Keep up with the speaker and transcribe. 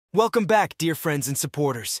Welcome back, dear friends and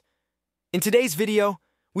supporters. In today's video,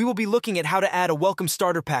 we will be looking at how to add a welcome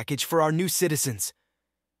starter package for our new citizens.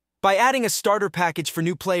 By adding a starter package for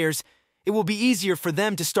new players, it will be easier for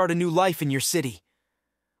them to start a new life in your city.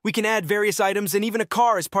 We can add various items and even a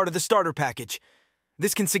car as part of the starter package.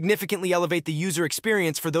 This can significantly elevate the user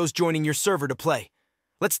experience for those joining your server to play.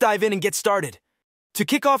 Let's dive in and get started. To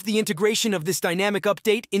kick off the integration of this dynamic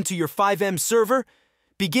update into your FiveM server,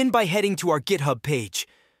 begin by heading to our GitHub page.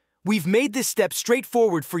 We've made this step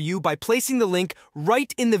straightforward for you by placing the link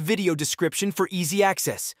right in the video description for easy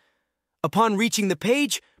access. Upon reaching the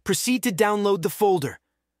page, proceed to download the folder.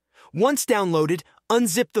 Once downloaded,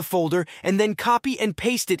 unzip the folder and then copy and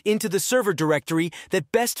paste it into the server directory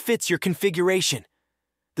that best fits your configuration.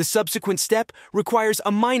 The subsequent step requires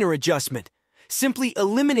a minor adjustment. Simply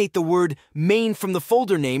eliminate the word main from the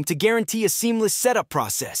folder name to guarantee a seamless setup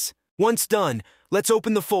process. Once done, let's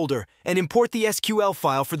open the folder and import the SQL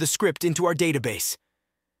file for the script into our database.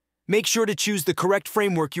 Make sure to choose the correct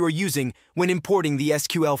framework you are using when importing the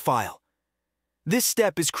SQL file. This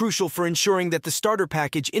step is crucial for ensuring that the starter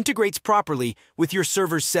package integrates properly with your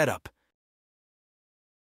server's setup.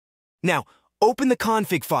 Now, open the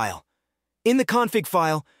config file. In the config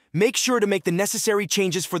file, make sure to make the necessary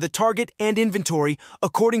changes for the target and inventory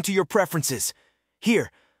according to your preferences. Here,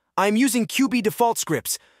 I am using QB default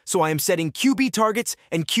scripts, so I am setting QB targets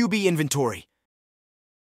and QB inventory.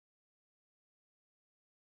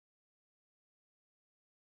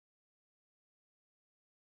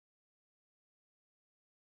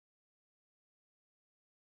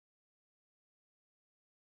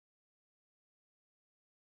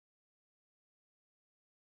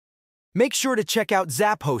 Make sure to check out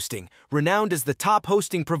Zap Hosting, renowned as the top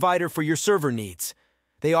hosting provider for your server needs.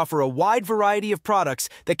 They offer a wide variety of products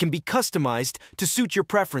that can be customized to suit your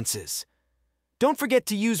preferences. Don't forget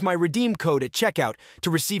to use my redeem code at checkout to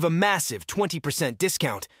receive a massive 20%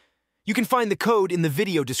 discount. You can find the code in the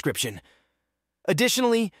video description.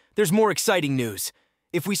 Additionally, there's more exciting news.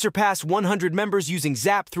 If we surpass 100 members using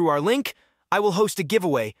Zap through our link, I will host a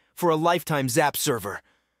giveaway for a lifetime Zap server.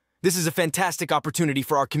 This is a fantastic opportunity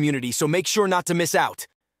for our community, so make sure not to miss out.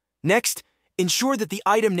 Next, ensure that the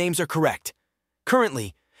item names are correct.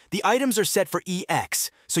 Currently, the items are set for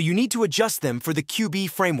EX, so you need to adjust them for the QB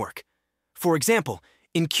framework. For example,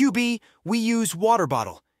 in QB, we use water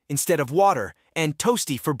bottle instead of water and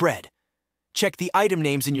toasty for bread. Check the item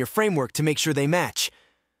names in your framework to make sure they match.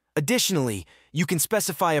 Additionally, you can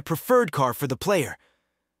specify a preferred car for the player.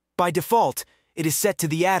 By default, it is set to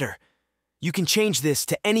the adder. You can change this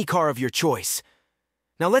to any car of your choice.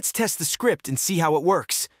 Now let's test the script and see how it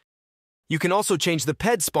works. You can also change the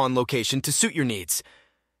ped spawn location to suit your needs,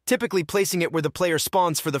 typically placing it where the player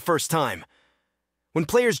spawns for the first time. When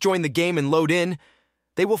players join the game and load in,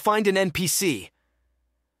 they will find an NPC.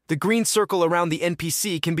 The green circle around the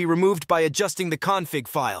NPC can be removed by adjusting the config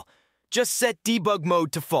file. Just set debug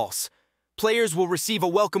mode to false. Players will receive a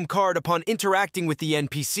welcome card upon interacting with the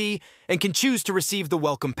NPC and can choose to receive the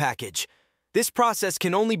welcome package. This process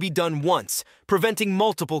can only be done once, preventing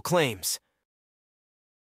multiple claims.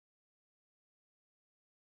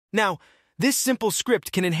 Now, this simple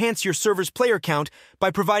script can enhance your server's player count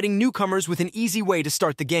by providing newcomers with an easy way to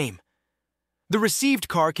start the game. The received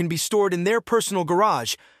car can be stored in their personal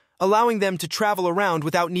garage, allowing them to travel around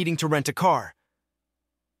without needing to rent a car.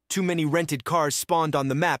 Too many rented cars spawned on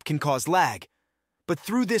the map can cause lag, but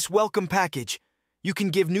through this welcome package, you can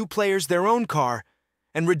give new players their own car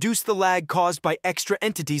and reduce the lag caused by extra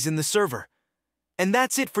entities in the server. And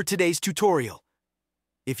that's it for today's tutorial.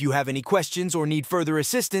 If you have any questions or need further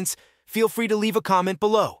assistance, feel free to leave a comment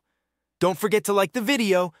below. Don't forget to like the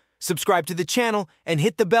video, subscribe to the channel, and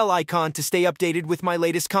hit the bell icon to stay updated with my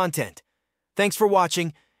latest content. Thanks for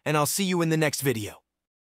watching, and I'll see you in the next video.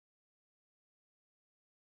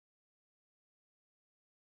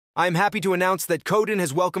 I am happy to announce that Coden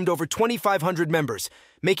has welcomed over 2,500 members,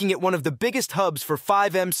 making it one of the biggest hubs for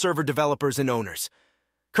FiveM server developers and owners.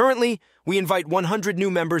 Currently, we invite 100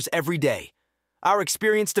 new members every day. Our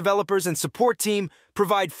experienced developers and support team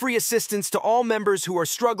provide free assistance to all members who are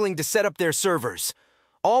struggling to set up their servers.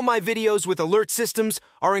 All my videos with alert systems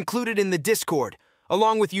are included in the Discord,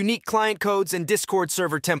 along with unique client codes and Discord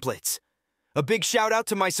server templates. A big shout out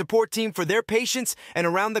to my support team for their patience and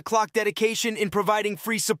around-the-clock dedication in providing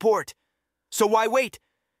free support. So why wait?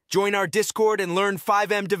 Join our Discord and learn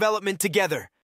FiveM development together.